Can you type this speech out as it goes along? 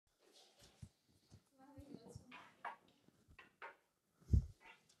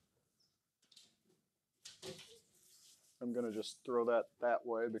I'm gonna just throw that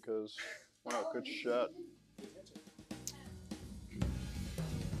way because, wow, good shot.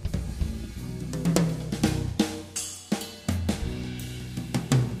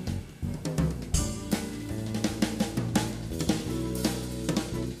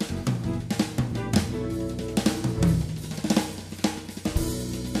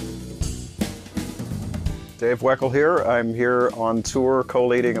 Dave Weckl here. I'm here on tour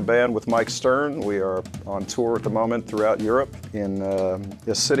co-leading a band with Mike Stern. We are on tour at the moment throughout Europe in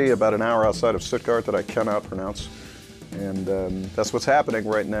a city about an hour outside of Stuttgart that I cannot pronounce. And that's what's happening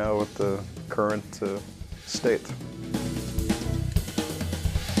right now with the current state.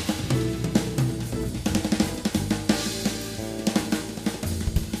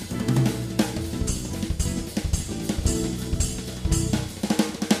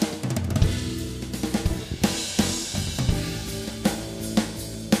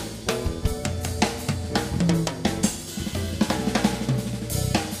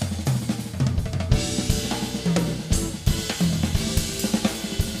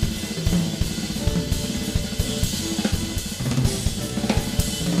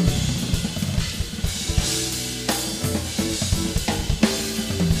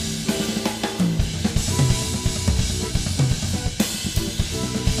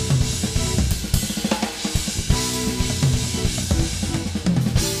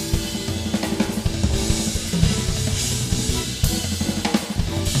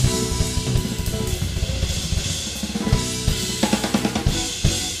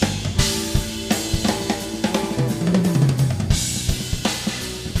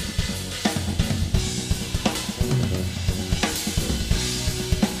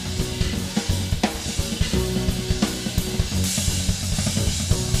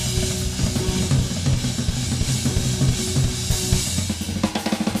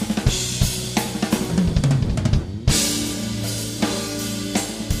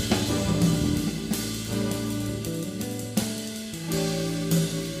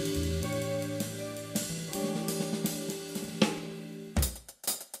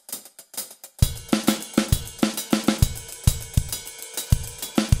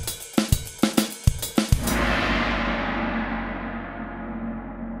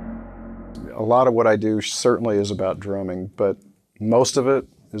 A lot of what I do certainly is about drumming, but most of it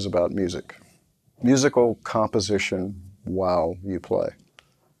is about music. Musical composition while you play.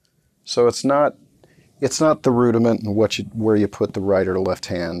 So it's not the rudiment and where you put the right or left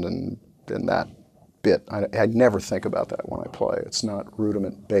hand and that bit. I never think about that when I play. It's not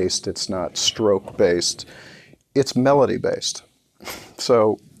rudiment based, it's not stroke based, it's melody based.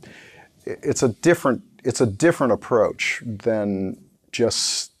 So it's a different approach than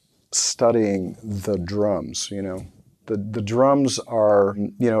just studying the drums, you know. The drums are,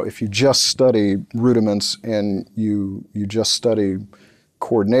 you know, if you just study rudiments and you just study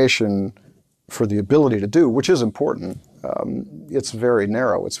coordination for the ability to do, which is important, it's very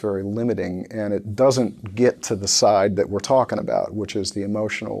narrow, it's very limiting, and it doesn't get to the side that we're talking about, which is the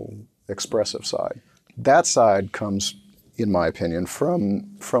emotional, expressive side. That side comes, in my opinion,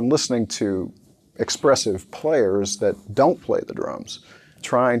 from listening to expressive players that don't play the drums,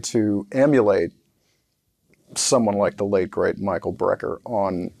 trying to emulate someone like the late, great Michael Brecker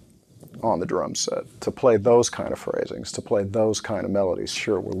on the drum set, to play those kind of phrasings, to play those kind of melodies.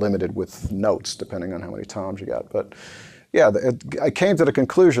 Sure, we're limited with notes depending on how many toms you got, but yeah, I came to the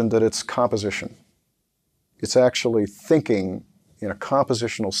conclusion that it's composition. It's actually thinking in a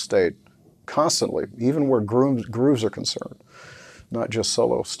compositional state constantly, even where grooves are concerned. Not just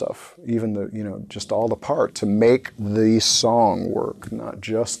solo stuff, even just all the part to make the song work, not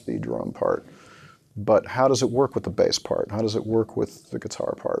just the drum part. But how does it work with the bass part? How does it work with the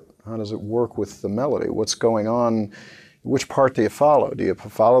guitar part? How does it work with the melody? What's going on? Which part do you follow? Do you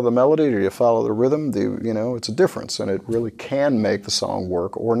follow the melody? Do you follow the rhythm? It's a difference, and it really can make the song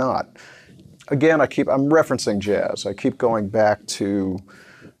work or not. Again, I'm referencing jazz. I keep going back to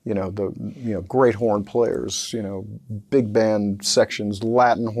great horn players, big band sections,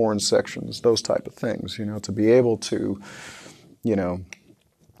 Latin horn sections, those type of things, to be able to,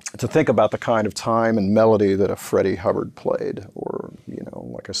 to think about the kind of time and melody that a Freddie Hubbard played, or,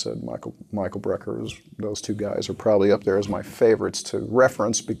 like I said, Michael Brecker, those two guys are probably up there as my favorites to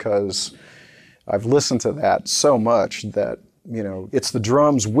reference because I've listened to that so much that, it's the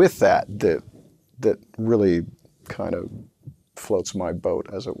drums with that really kind of floats my boat,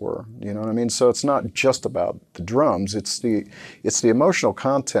 as it were. You know what I mean? So it's not just about the drums, it's the emotional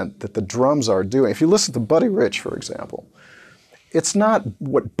content that the drums are doing. If you listen to Buddy Rich, for example, it's not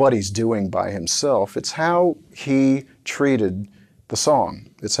what Buddy's doing by himself, it's how he treated the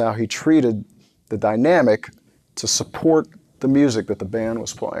song. It's how he treated the dynamic to support the music that the band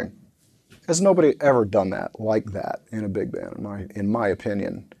was playing. Has nobody ever done that like that in a big band, in my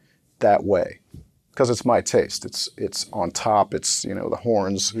opinion, that way? Because it's my taste. It's on top. It's, you know, the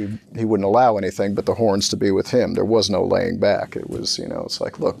horns. He wouldn't allow anything but the horns to be with him. There was no laying back. It was, you know, it's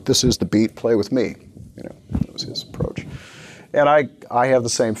like, look, this is the beat. Play with me. You know, that was his approach. And I have the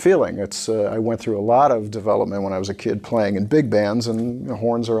same feeling. It's I went through a lot of development when I was a kid playing in big bands, and the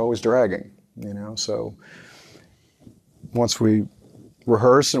horns are always dragging. You know, so once we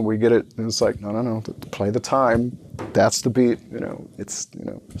rehearse and we get it, and it's like, no, play the time. That's the beat. You know, it's, you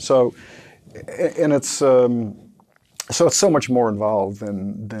know, so. And it's so it's so much more involved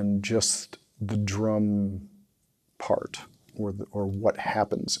than just the drum part or what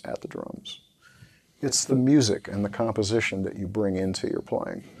happens at the drums. It's the music and the composition that you bring into your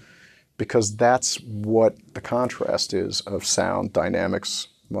playing, because that's what the contrast is of sound, dynamics,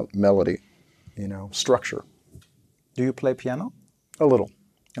 melody, you know, structure. Do you play piano? A little.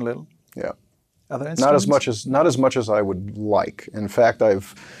 A little? Yeah. Other instruments? Not as much as I would like. In fact,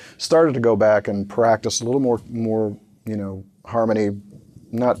 I've started to go back and practice a little more, you know, harmony,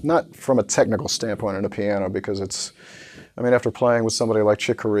 not from a technical standpoint on a piano, because it's, I mean, after playing with somebody like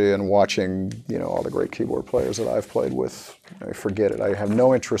Chick Corea and watching, you know, all the great keyboard players that I've played with, I forget it. I have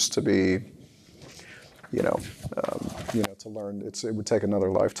no interest to be, you know, to learn. It would take another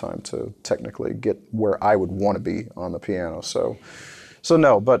lifetime to technically get where I would want to be on the piano. So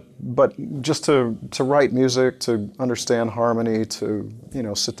no, but just to write music, to understand harmony, to, you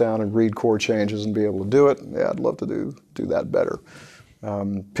know, sit down and read chord changes and be able to do it, yeah, I'd love to do that better.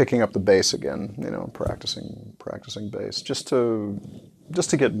 Picking up the bass again, you know, practicing bass, just to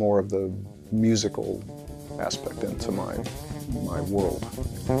get more of the musical aspect into my world.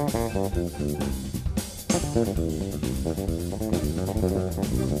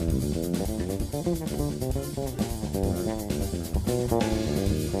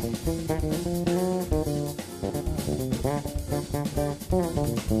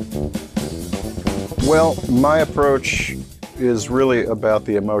 Well, my approach is really about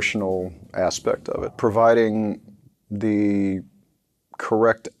the emotional aspect of it, providing the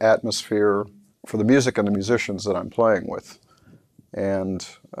correct atmosphere for the music and the musicians that I'm playing with. And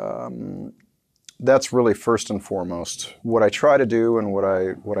that's really first and foremost. What I try to do and what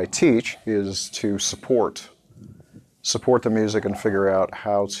I teach is to support the music and figure out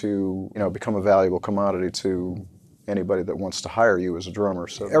how to, you know, become a valuable commodity to anybody that wants to hire you as a drummer.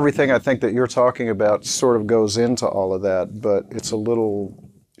 So everything I think that you're talking about sort of goes into all of that, but it's a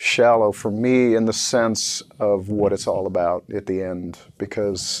little shallow for me in the sense of what it's all about at the end.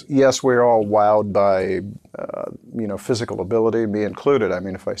 Because yes, we're all wowed by you know, physical ability, me included. I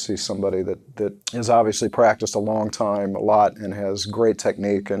mean, if I see somebody that has obviously practiced a long time, a lot, and has great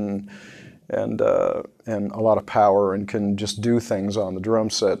technique and a lot of power and can just do things on the drum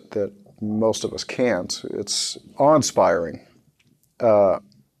set that most of us can't, it's awe-inspiring. But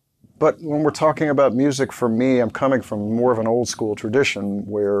when we're talking about music, for me, I'm coming from more of an old school tradition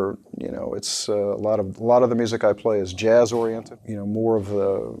where, you know, it's a lot of the music I play is jazz oriented. You know, more of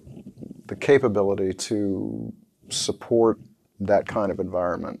the capability to support that kind of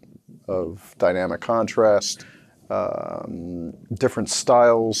environment of dynamic contrast, different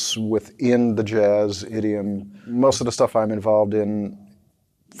styles within the jazz idiom. Most of the stuff I'm involved in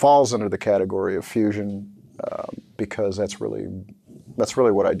falls under the category of fusion, because that's really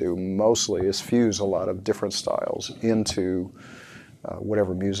what I do mostly, is fuse a lot of different styles into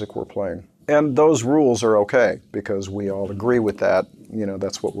whatever music we're playing. And those rules are okay, because we all agree with that. You know,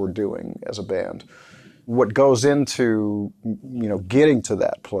 that's what we're doing as a band. What goes into, you know, getting to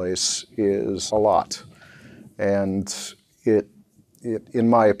that place is a lot. And it in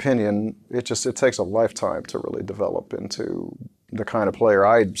my opinion, it takes a lifetime to really develop into the kind of player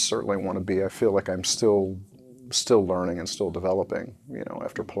I certainly want to be. I feel like I'm still learning and still developing, you know,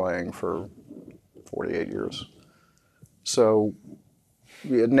 after playing for 48 years. So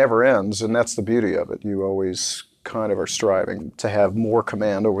it never ends, and that's the beauty of it. You always kind of are striving to have more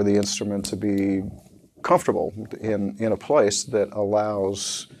command over the instrument, to be comfortable in a place that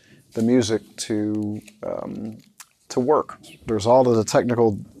allows the music to work. There's all of the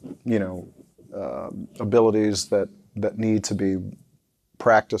technical, you know, abilities that need to be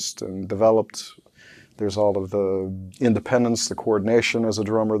practiced and developed. There's all of the independence, the coordination as a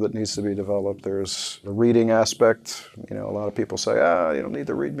drummer that needs to be developed. There's the reading aspect. You know, a lot of people say, you don't need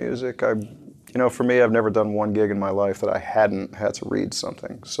to read music. You know, for me, I've never done one gig in my life that I hadn't had to read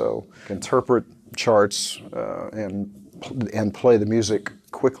something. So interpret charts and play the music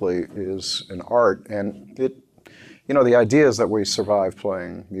quickly is an art. And you know, the idea is that we survive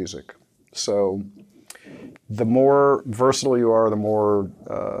playing music. So the more versatile you are, the more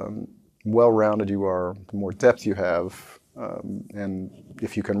well-rounded you are, the more depth you have, and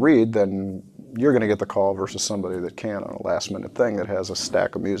if you can read, then you're going to get the call versus somebody that can't on a last-minute thing that has a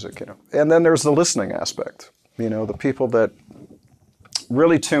stack of music, you know. And then there's the listening aspect. You know, the people that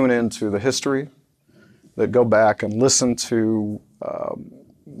really tune into the history, that go back and listen to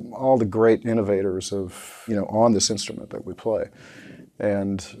all the great innovators of, you know, on this instrument that we play.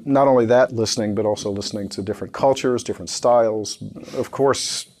 And not only that listening, but also listening to different cultures, different styles. Of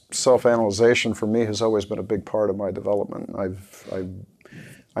course, self-analyzation for me has always been a big part of my development.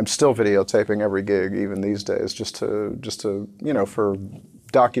 I'm still videotaping every gig, even these days, just to you know, for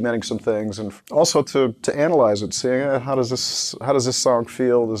documenting some things, and also to analyze it, seeing how does this song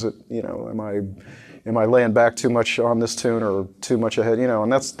feel? Does it, you know, am I laying back too much on this tune or too much ahead? You know,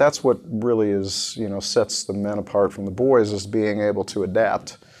 and that's what really is, you know, sets the men apart from the boys, is being able to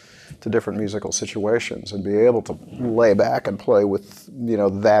adapt to different musical situations and be able to lay back and play with, you know,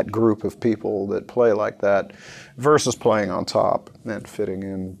 that group of people that play like that versus playing on top and fitting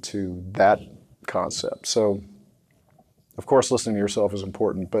into that concept. So, of course, listening to yourself is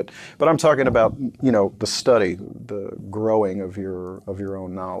important, but I'm talking about, you know, the study, the growing of your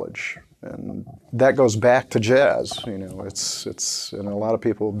own knowledge. And that goes back to jazz, you know, it's and a lot of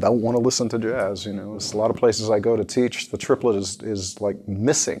people don't want to listen to jazz, you know. It's a lot of places I go to teach, the triplet is like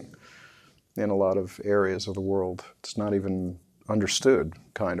missing in a lot of areas of the world. It's not even understood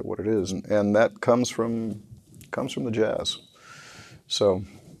kind of what it is, and that comes from the jazz. So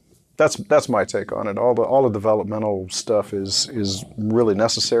that's my take on it. All the developmental stuff is really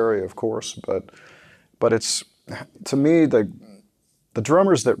necessary, of course, but it's, to me, the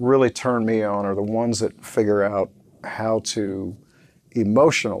drummers that really turn me on are the ones that figure out how to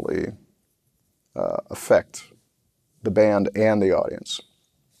emotionally affect the band and the audience.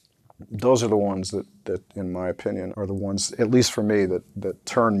 Those are the ones that, in my opinion, are the ones, at least for me, that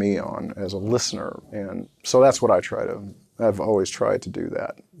turn me on as a listener. And so that's what I've always tried to do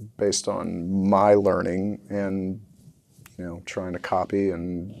that, based on my learning and, you know, trying to copy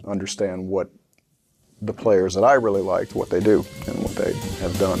and understand what the players that I really liked, what they do and what they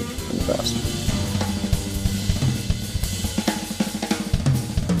have done in the past.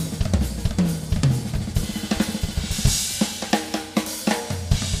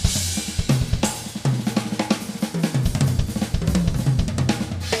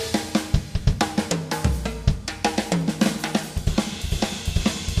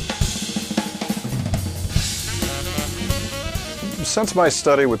 Since my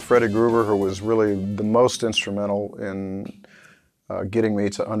study with Freddie Gruber, who was really the most instrumental in getting me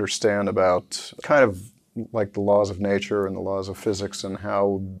to understand about kind of like the laws of nature and the laws of physics and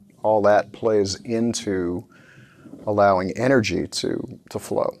how all that plays into allowing energy to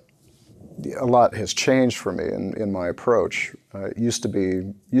flow. A lot has changed for me in my approach. It used to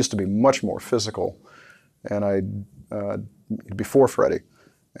be much more physical, and before Freddie,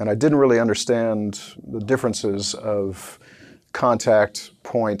 and I didn't really understand the differences of contact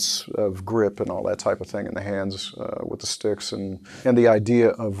points of grip and all that type of thing in the hands with the sticks, and the idea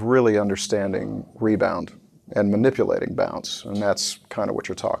of really understanding rebound and manipulating bounce, and that's kind of what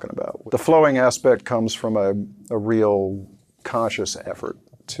you're talking about. The flowing aspect comes from a real conscious effort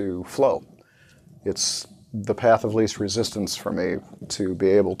to flow. It's the path of least resistance for me to be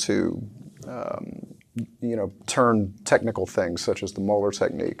able to you know, turn technical things such as the Moeller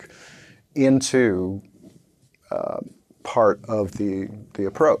technique into part of the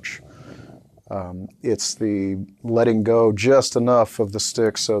approach. It's the letting go just enough of the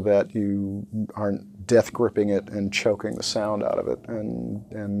stick so that you aren't death gripping it and choking the sound out of it,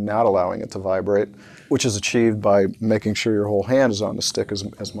 and not allowing it to vibrate, which is achieved by making sure your whole hand is on the stick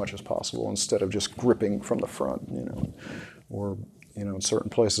as much as possible, instead of just gripping from the front, you know, or, you know, in certain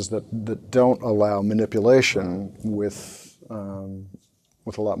places that don't allow manipulation with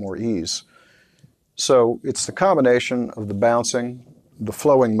a lot more ease. So it's the combination of the bouncing, the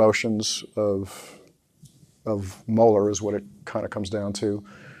flowing motions of Moeller is what it kind of comes down to,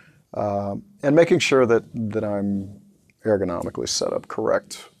 and making sure that I'm ergonomically set up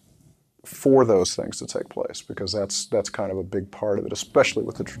correct for those things to take place, because that's kind of a big part of it, especially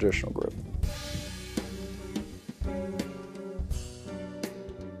with the traditional grip.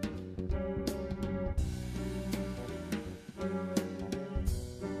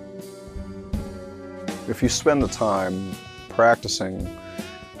 If you spend the time practicing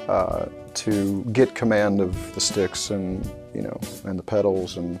to get command of the sticks and, you know, and the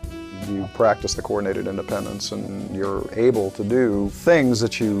pedals, and you practice the coordinated independence, and you're able to do things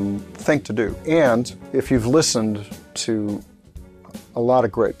that you think to do. And if you've listened to a lot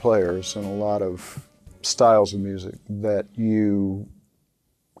of great players and a lot of styles of music that you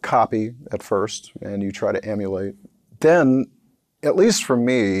copy at first and you try to emulate. Then, at least for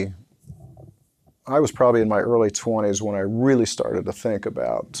me, I was probably in my early 20s when I really started to think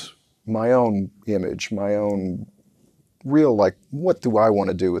about my own image, my own real, like, what do I want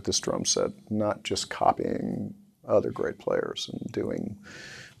to do with this drum set? Not just copying other great players and doing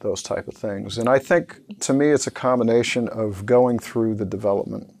those type of things. And I think, to me, it's a combination of going through the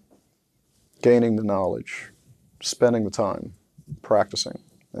development, gaining the knowledge, spending the time practicing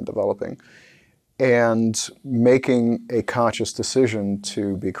and developing, and making a conscious decision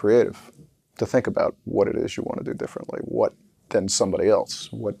to be creative, to think about what it is you want to do differently, what than somebody else.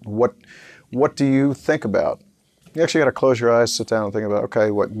 What do you think about? You actually got to close your eyes, sit down and think about,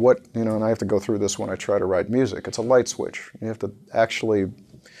 okay, what and I have to go through this when I try to write music. It's a light switch. You have to actually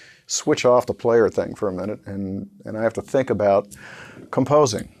switch off the player thing for a minute, and I have to think about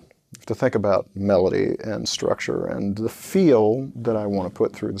composing. I have to think about melody and structure and the feel that I want to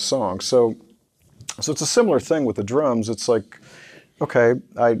put through the song. So it's a similar thing with the drums. It's like, okay,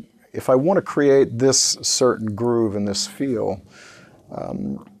 if I want to create this certain groove and this feel,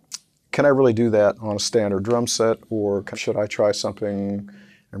 can I really do that on a standard drum set, or should I try something?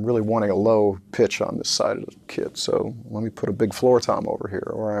 I'm really wanting a low pitch on this side of the kit, so let me put a big floor tom over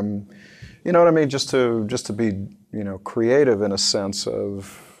here. Or you know what I mean, just to be, creative in a sense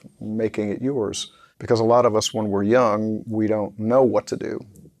of making it yours. Because a lot of us, when we're young, we don't know what to do.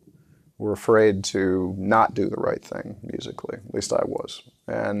 We're afraid to not do the right thing musically. At least I was.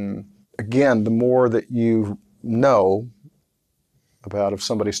 And again, the more that you know about, if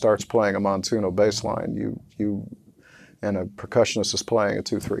somebody starts playing a Montuno bass line, and a percussionist is playing a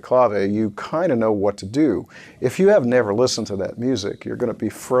 2/3 clave, you kind of know what to do. If you have never listened to that music, you're going to be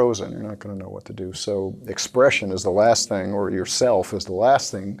frozen. You're not going to know what to do. So expression is the last thing, or yourself is the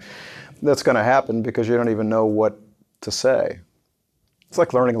last thing that's going to happen, because you don't even know what to say. It's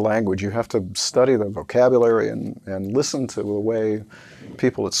like learning a language. You have to study the vocabulary and listen to the way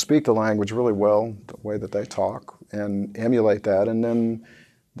people that speak the language really well, the way that they talk, and emulate that, and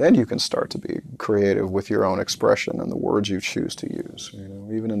then you can start to be creative with your own expression and the words you choose to use.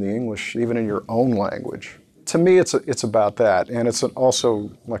 Even in the English, even in your own language. To me, it's about that, and it's also,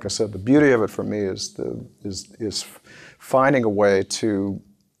 like I said, the beauty of it for me is finding a way to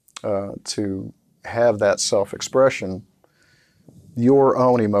have that self-expression, your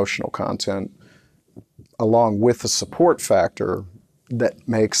own emotional content, along with the support factor that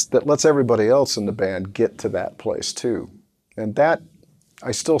lets everybody else in the band get to that place too. And that,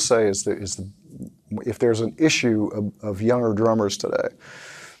 I still say, if there's an issue of younger drummers today,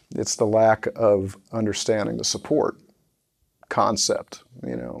 it's the lack of understanding the support concept.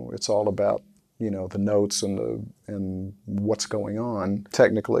 It's all about the notes and what's going on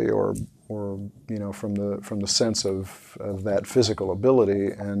technically, or from the sense of that physical ability,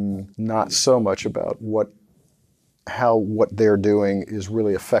 and not so much about how what they're doing is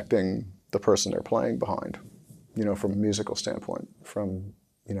really affecting the person they're playing behind. From a musical standpoint, from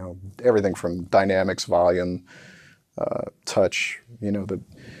everything from dynamics, volume, touch,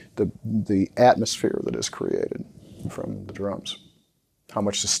 the atmosphere that is created from the drums. How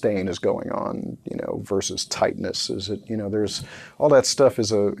much sustain is going on, versus tightness. Is it, there's all that stuff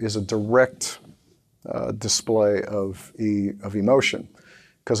is a direct display of emotion.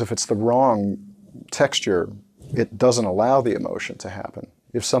 Because if it's the wrong texture, it doesn't allow the emotion to happen.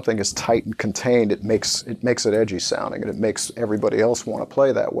 If something is tight and contained, it makes it edgy sounding, and it makes everybody else want to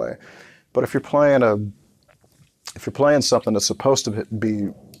play that way. But if you're playing something that's supposed to be,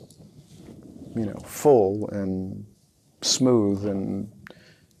 full and smooth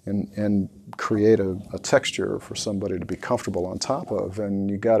and create a texture for somebody to be comfortable on top of, and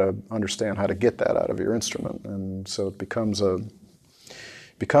you got to understand how to get that out of your instrument. And so it becomes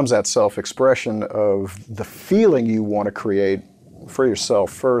that self-expression of the feeling you want to create for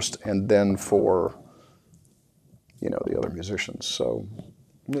yourself first, and then for the other musicians. So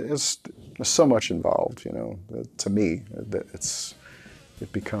there's so much involved, to me, that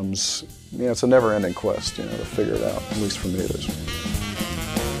it becomes, it's a never-ending quest, to figure it out. At least for me it is.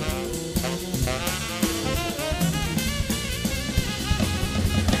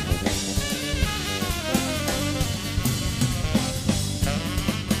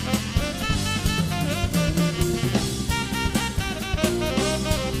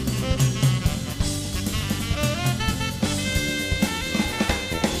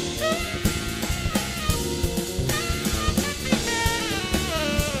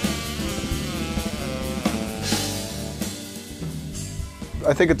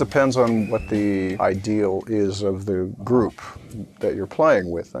 I think it depends on what the ideal is of the group that you're playing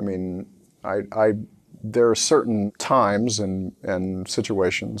with. I mean, I there are certain times and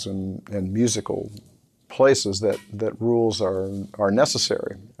situations and musical places that rules are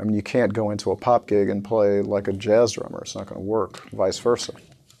necessary. I mean, you can't go into a pop gig and play like a jazz drummer. It's not going to work, vice versa.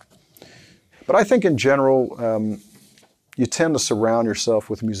 But I think in general, you tend to surround yourself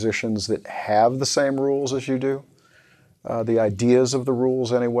with musicians that have the same rules as you do. The ideas of the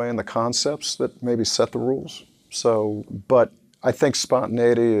rules anyway, and the concepts that maybe set the rules. So, but I think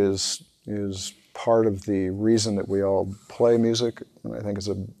spontaneity is part of the reason that we all play music, and I think it's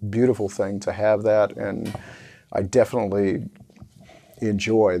a beautiful thing to have that, and I definitely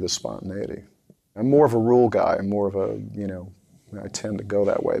enjoy the spontaneity. I'm more of a rule guy. I'm more of a, I tend to go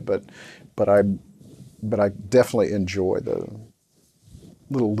that way, but I definitely enjoy the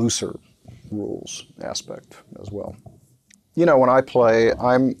little looser rules aspect as well. When I play,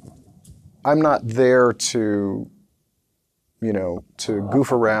 I'm not there to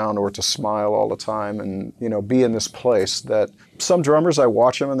goof around or to smile all the time and, be in this place that some drummers, I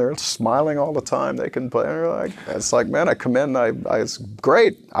watch them and they're smiling all the time. They can play, and it's like, man, I come in, it's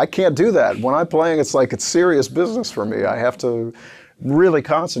great. I can't do that. When I'm playing, it's like it's serious business for me. I have to really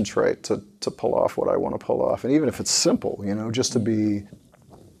concentrate to pull off what I want to pull off. And even if it's simple, just to be,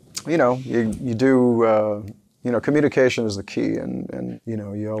 you do, communication is the key, and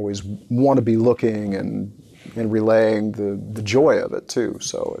you always want to be looking and relaying the joy of it too.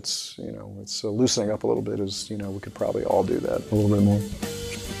 So it's loosening up a little bit. We could probably all do that a little bit more.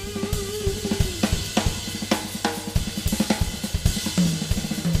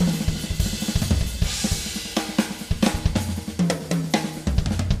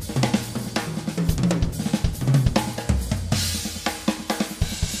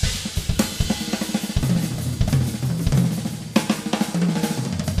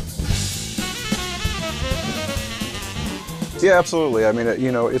 Yeah, absolutely. I mean,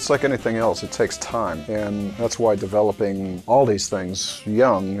 it's like anything else. It takes time, and that's why developing all these things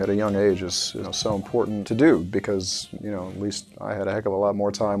at a young age is so important to do, because, at least I had a heck of a lot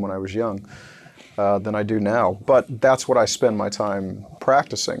more time when I was young than I do now. But that's what I spend my time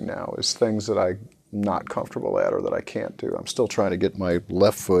practicing now, is things that I'm not comfortable at or that I can't do. I'm still trying to get my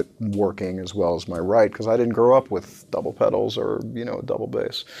left foot working as well as my right, because I didn't grow up with double pedals or, a double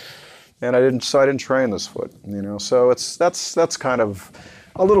bass. And I didn't train this foot, So that's kind of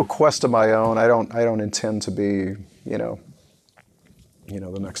a little quest of my own. I don't intend to be, the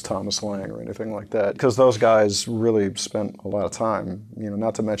next Thomas Lang or anything like that, because those guys really spent a lot of time.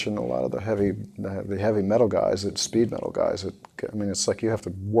 Not to mention a lot of the heavy metal guys, the speed metal guys. It's like you have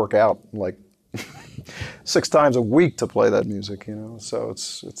to work out like 6 times a week to play that music, So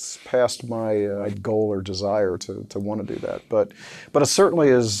it's past my goal or desire to want to do that. But it certainly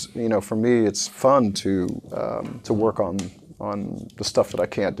is, for me, it's fun to work on the stuff that I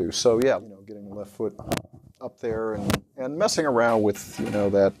can't do. So yeah, getting the left foot up there and messing around with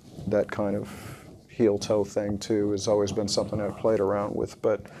that kind of heel toe thing too has always been something I've played around with.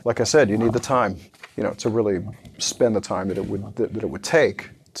 But like I said, you need the time, to really spend the time that it would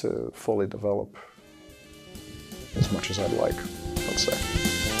take to fully develop as much as I'd like, let's say.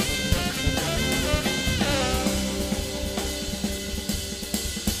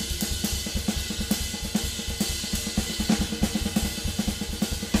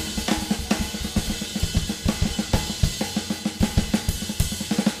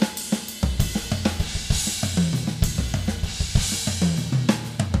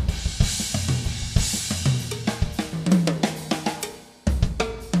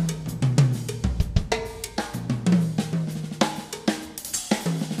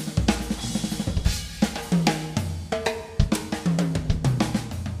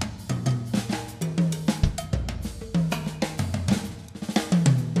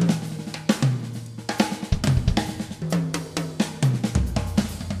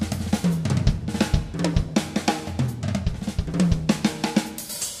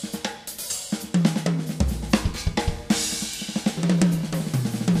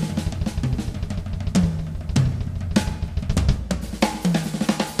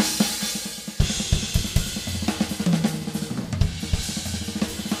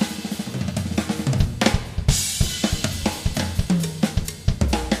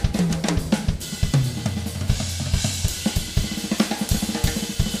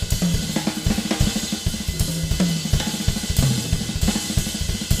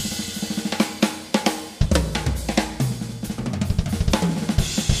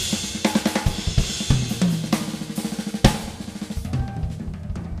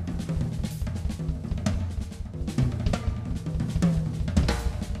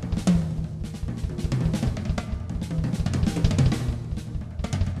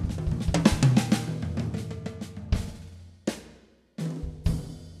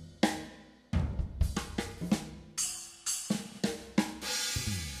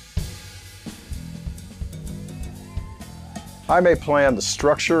 I may plan the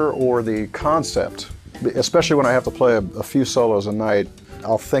structure or the concept, especially when I have to play a few solos a night.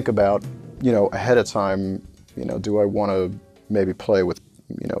 I'll think about, ahead of time, do I want to maybe play with,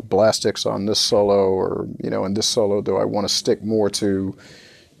 blastics on this solo, or, in this solo, do I want to stick more to,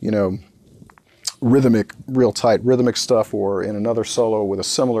 real tight rhythmic stuff, or in another solo with a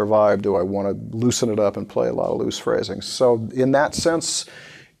similar vibe, do I want to loosen it up and play a lot of loose phrasing? So in that sense,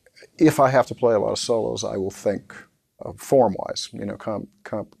 if I have to play a lot of solos, I will think form-wise,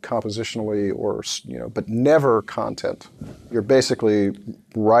 compositionally, or, but never content. You're basically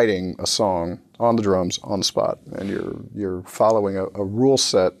writing a song on the drums, on the spot, and you're following a rule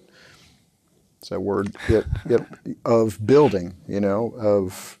set, it's that word, of building,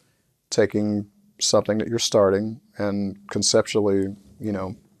 of taking something that you're starting and conceptually,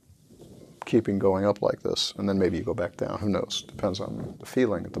 keeping going up like this, and then maybe you go back down. Who knows? Depends on the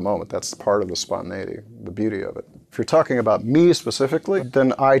feeling at the moment. That's part of the spontaneity, the beauty of it. If you're talking about me specifically,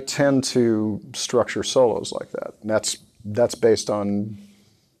 then I tend to structure solos like that. And that's based on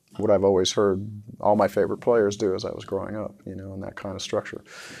what I've always heard all my favorite players do as I was growing up, in that kind of structure.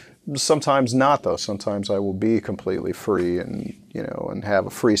 Sometimes not, though. Sometimes I will be completely free and, and have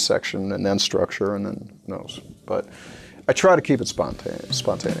a free section and then structure and then who knows. But I try to keep it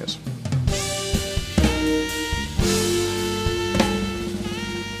spontaneous.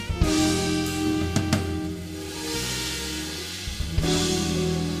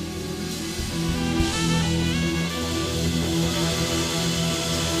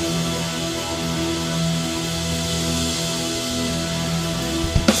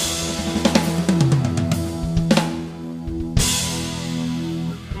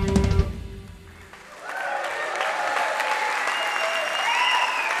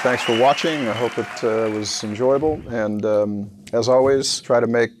 Thanks for watching. I hope it was enjoyable. And as always, try to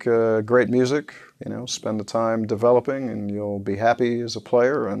make great music. Spend the time developing, and you'll be happy as a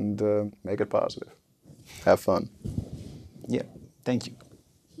player, and make it positive. Have fun. Yeah, thank you.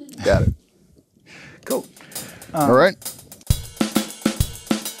 Got it. Cool. All right.